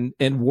 And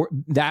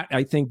that,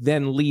 I think,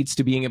 then leads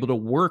to being able to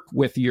work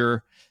with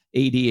your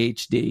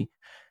ADHD.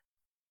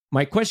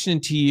 My question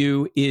to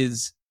you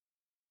is,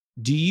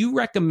 Do you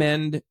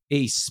recommend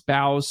a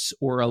spouse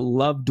or a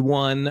loved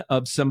one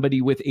of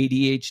somebody with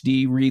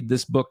ADHD read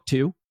this book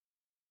too?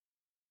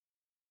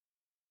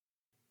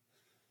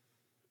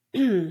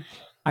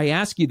 I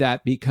ask you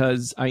that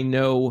because I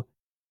know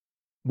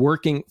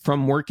working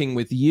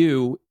with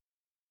you,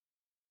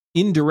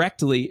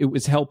 indirectly, it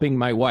was helping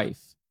my wife.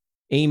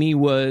 Amy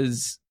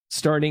was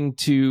starting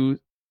to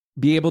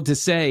be able to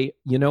say,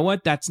 you know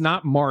what? That's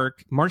not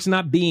Mark. Mark's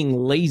not being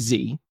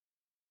lazy.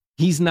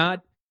 He's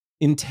not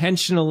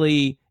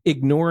intentionally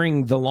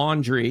ignoring the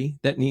laundry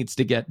that needs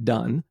to get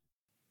done,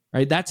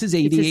 right? That's his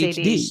ADHD. It's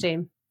his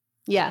ADHD.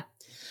 Yeah,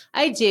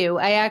 I do.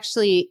 I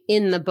actually,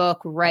 in the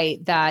book,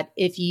 write that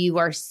if you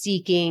are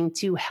seeking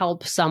to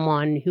help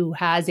someone who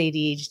has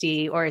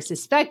ADHD or is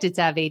suspected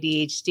to have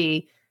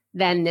ADHD,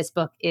 then this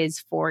book is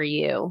for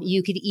you.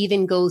 You could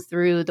even go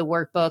through the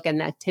workbook and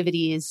the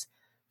activities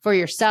for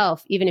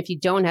yourself, even if you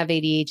don't have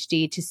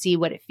ADHD, to see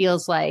what it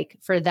feels like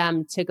for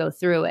them to go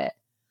through it.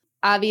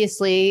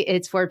 Obviously,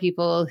 it's for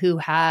people who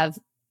have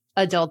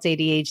adult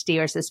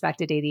ADHD or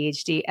suspected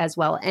ADHD as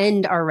well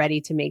and are ready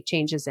to make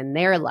changes in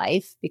their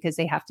life because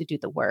they have to do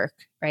the work,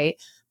 right?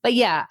 But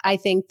yeah, I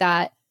think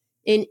that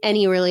in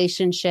any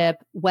relationship,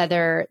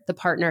 whether the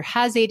partner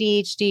has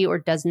ADHD or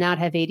does not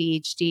have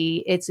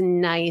ADHD, it's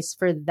nice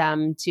for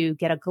them to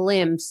get a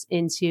glimpse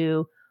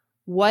into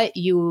what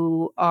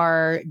you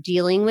are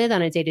dealing with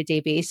on a day-to-day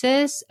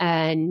basis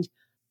and,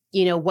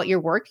 you know, what you're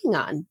working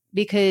on,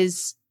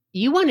 because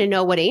you want to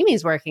know what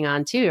Amy's working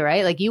on too,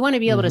 right? Like you want to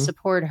be able to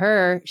support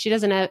her. She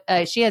doesn't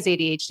have, she has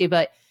ADHD,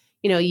 but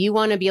you know, you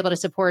want to be able to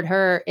support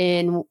her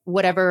in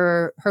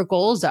whatever her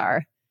goals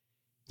are.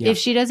 Yeah. If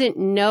she doesn't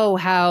know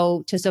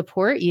how to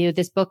support you,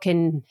 this book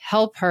can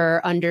help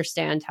her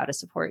understand how to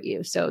support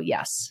you. So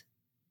yes.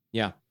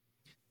 Yeah.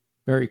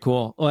 Very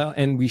cool. Well,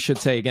 and we should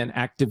say again,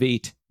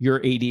 Activate Your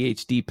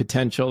ADHD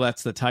Potential.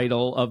 That's the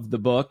title of the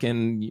book.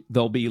 And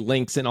there'll be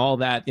links and all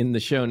that in the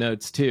show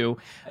notes too.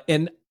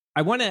 And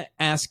I want to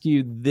ask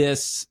you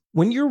this,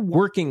 when you're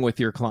working with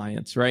your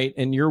clients, right?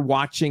 And you're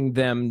watching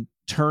them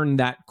turn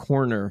that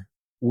corner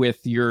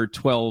with your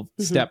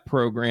 12-step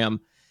program,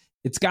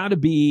 it's got to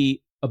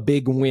be a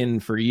big win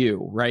for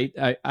you, right?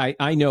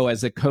 I know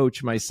as a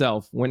coach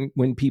myself,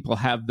 when people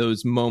have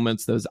those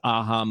moments, those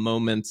aha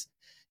moments,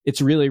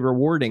 it's really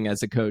rewarding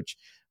as a coach.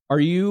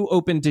 Are you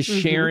open to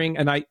sharing,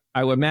 and I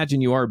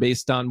imagine you are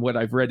based on what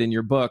I've read in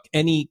your book,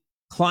 any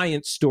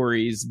client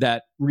stories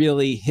that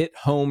really hit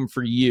home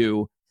for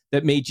you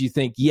that made you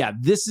think, yeah,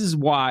 this is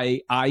why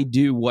I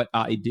do what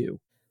I do?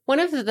 One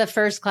of the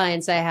first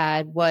clients I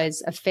had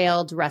was a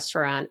failed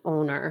restaurant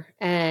owner,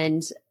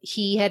 and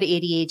he had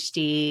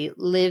ADHD,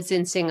 lives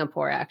in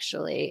Singapore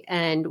actually,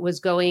 and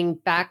was going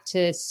back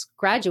to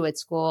graduate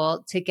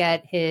school to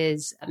get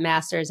his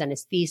master's and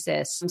his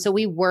thesis. So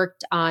we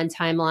worked on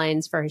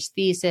timelines for his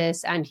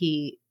thesis, and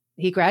he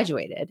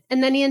graduated.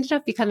 And then he ended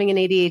up becoming an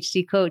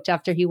ADHD coach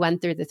after he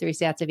went through the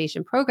 3C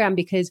activation program,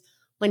 because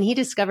when he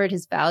discovered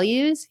his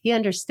values, he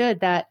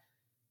understood that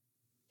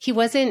he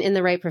wasn't in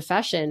the right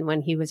profession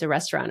when he was a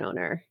restaurant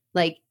owner.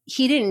 Like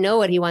he didn't know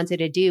what he wanted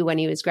to do when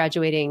he was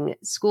graduating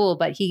school,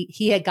 but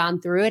he had gone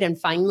through it and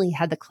finally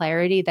had the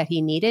clarity that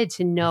he needed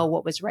to know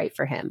what was right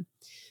for him.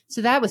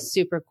 So that was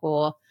super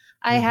cool.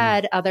 I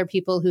had other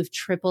people who've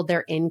tripled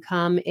their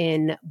income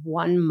in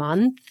 1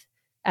 month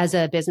as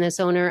a business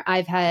owner.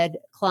 I've had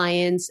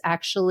clients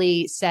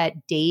actually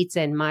set dates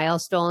and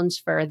milestones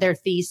for their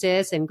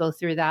thesis and go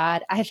through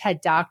that. I've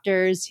had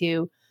doctors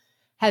who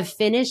have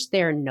finished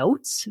their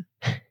notes,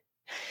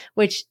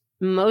 which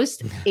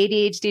most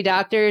ADHD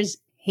doctors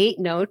hate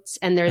notes,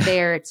 and they're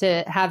there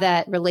to have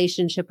that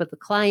relationship with the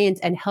client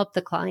and help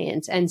the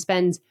client and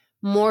spend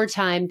more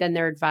time than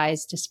they're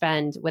advised to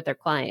spend with their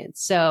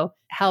clients. So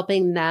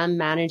helping them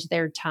manage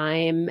their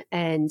time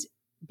and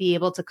be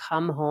able to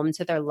come home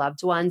to their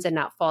loved ones and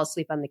not fall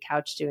asleep on the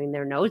couch doing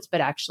their notes,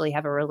 but actually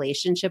have a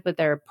relationship with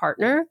their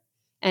partner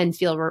and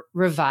feel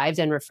revived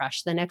and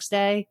refreshed the next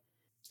day.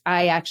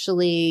 I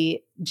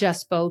actually just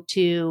spoke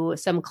to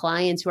some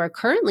clients who are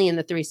currently in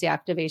the 3C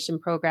activation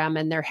program,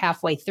 and they're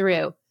halfway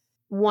through.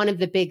 One of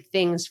the big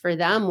things for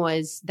them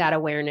was that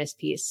awareness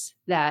piece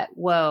that,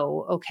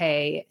 whoa,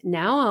 okay,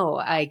 now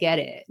I get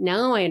it.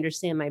 Now I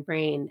understand my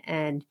brain.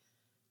 And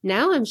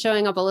now I'm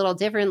showing up a little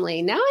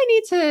differently. Now I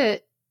need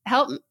to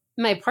help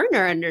my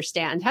partner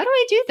understand. How do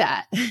I do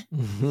that?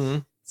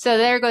 So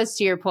there goes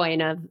to your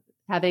point of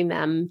having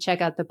them check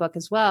out the book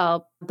as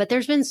well. But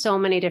there's been so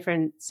many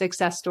different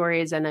success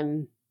stories, and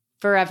I'm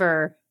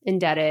forever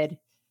indebted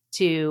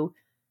to,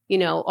 you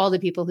know, all the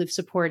people who've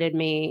supported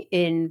me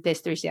in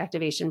this 3C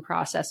activation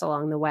process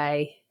along the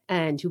way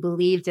and who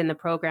believed in the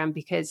program,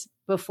 because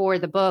before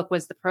the book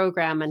was the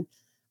program. And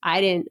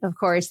I didn't, of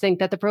course, think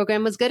that the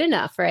program was good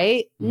enough,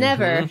 right?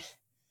 Never.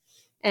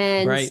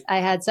 And I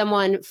had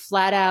someone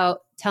flat out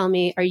tell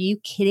me, are you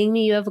kidding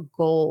me? You have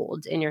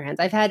gold in your hands.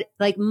 I've had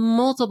like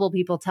multiple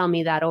people tell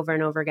me that over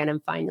and over again.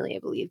 And finally I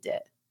believed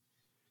it.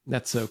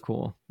 That's so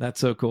cool. That's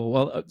so cool.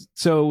 Well,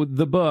 so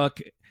the book,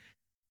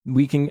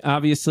 we can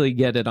obviously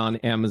get it on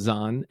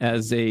Amazon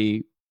as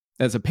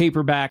as a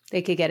paperback.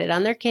 They could get it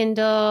on their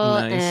Kindle.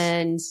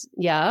 Nice.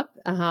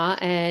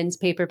 And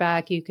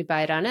paperback, you could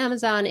buy it on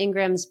Amazon,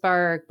 Ingram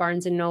Spark,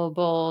 Barnes and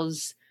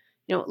Nobles,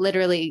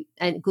 literally,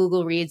 and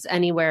Google Reads,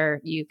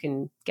 anywhere you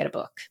can get a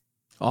book.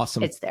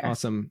 Awesome. It's there.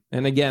 Awesome.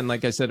 And again,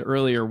 like I said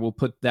earlier, we'll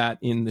put that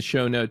in the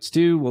show notes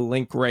too. We'll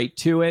link right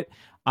to it.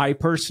 I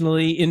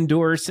personally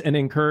endorse and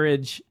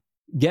encourage,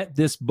 get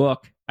this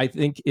book. I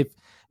think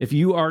if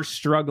you are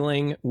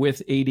struggling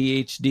with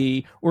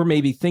ADHD, or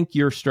maybe think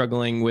you're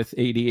struggling with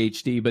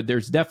ADHD, but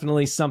there's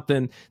definitely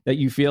something that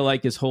you feel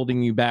like is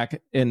holding you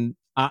back, and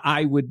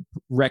I would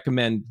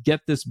recommend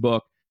get this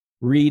book,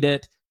 read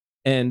it,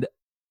 and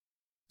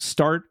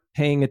start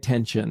paying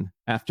attention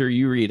after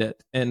you read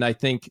it. And I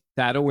think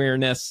that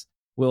awareness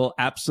will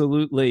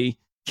absolutely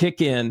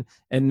kick in,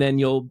 and then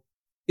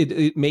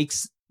it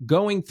makes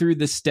going through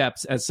the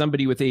steps as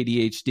somebody with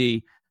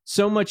ADHD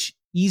so much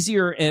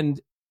easier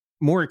and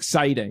more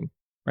exciting,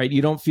 right?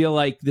 You don't feel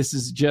like this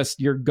is just,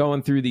 you're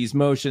going through these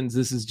motions.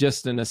 This is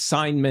just an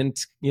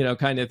assignment,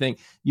 kind of thing.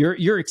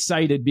 You're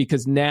excited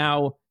because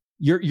now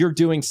you're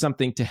doing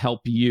something to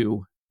help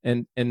you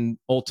and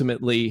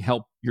ultimately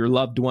help your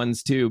loved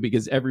ones too,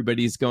 because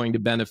everybody's going to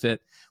benefit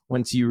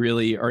once you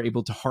really are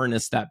able to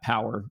harness that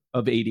power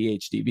of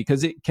ADHD,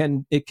 because it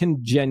can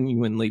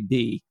genuinely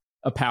be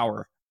a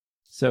power.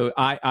 So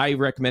I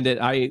recommend it.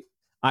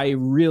 I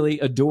really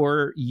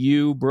adore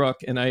you,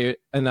 Brooke, and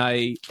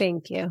I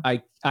thank you.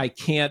 I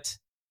can't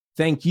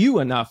thank you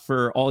enough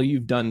for all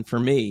you've done for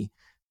me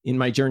in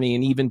my journey,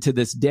 and even to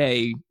this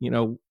day,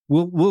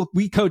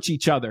 we coach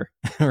each other,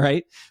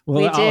 right?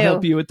 Well, I'll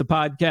help you with the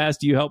podcast,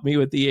 you help me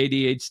with the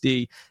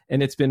ADHD,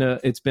 and it's been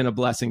a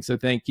blessing. So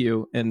thank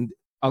you, and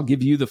I'll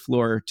give you the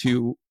floor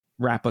to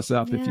wrap us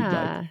up if you'd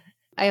like.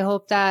 I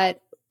hope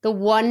that the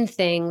one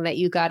thing that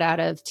you got out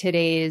of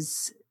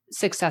today's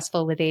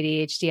Successful with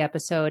ADHD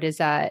episode is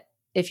that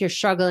if you're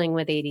struggling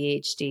with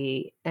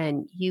ADHD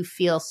and you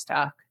feel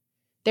stuck,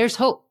 there's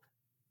hope.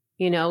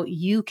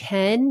 You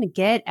can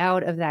get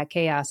out of that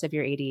chaos of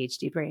your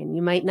ADHD brain.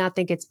 You might not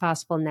think it's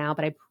possible now,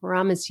 but I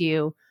promise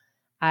you,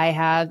 I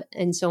have,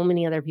 and so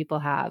many other people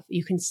have.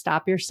 You can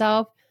stop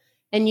yourself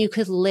and you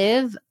could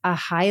live a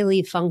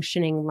highly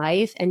functioning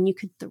life, and you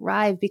could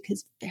thrive,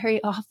 because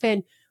very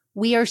often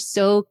we are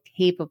so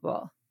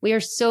capable. We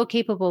are so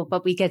capable,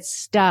 but we get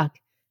stuck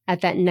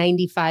at that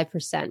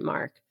 95%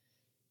 mark.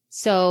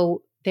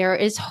 So there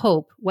is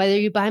hope. Whether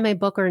you buy my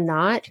book or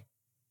not,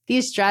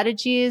 these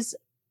strategies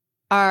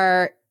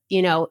are,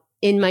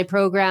 in my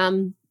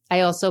program.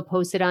 I also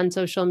post it on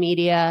social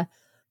media.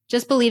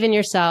 Just believe in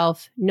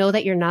yourself. Know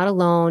that you're not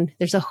alone.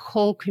 There's a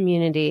whole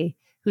community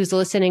who's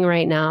listening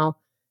right now,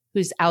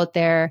 who's out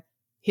there,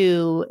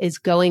 who is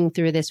going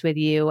through this with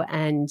you.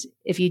 And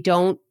if you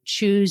don't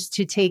choose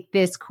to take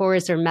this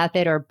course or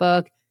method or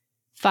book,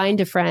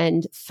 find a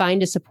friend,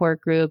 find a support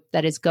group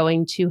that is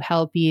going to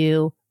help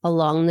you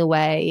along the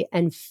way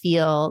and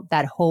feel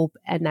that hope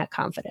and that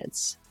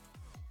confidence.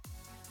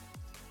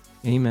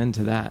 Amen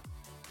to that.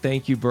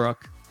 Thank you,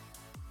 Brooke.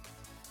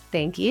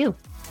 Thank you.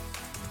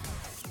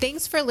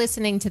 Thanks for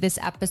listening to this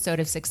episode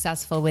of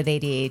Successful with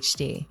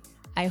ADHD.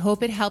 I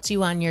hope it helped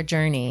you on your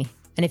journey.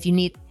 And if you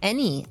need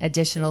any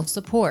additional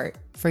support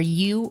for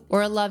you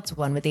or a loved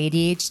one with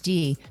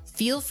ADHD,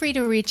 feel free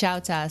to reach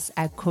out to us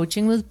at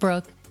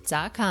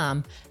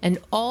coachingwithbrooke.com and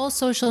all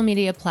social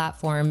media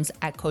platforms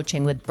at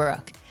Coaching with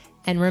Brooke.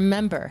 And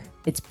remember,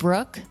 it's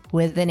Brooke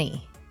with an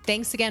E.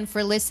 Thanks again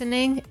for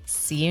listening.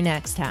 See you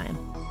next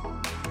time.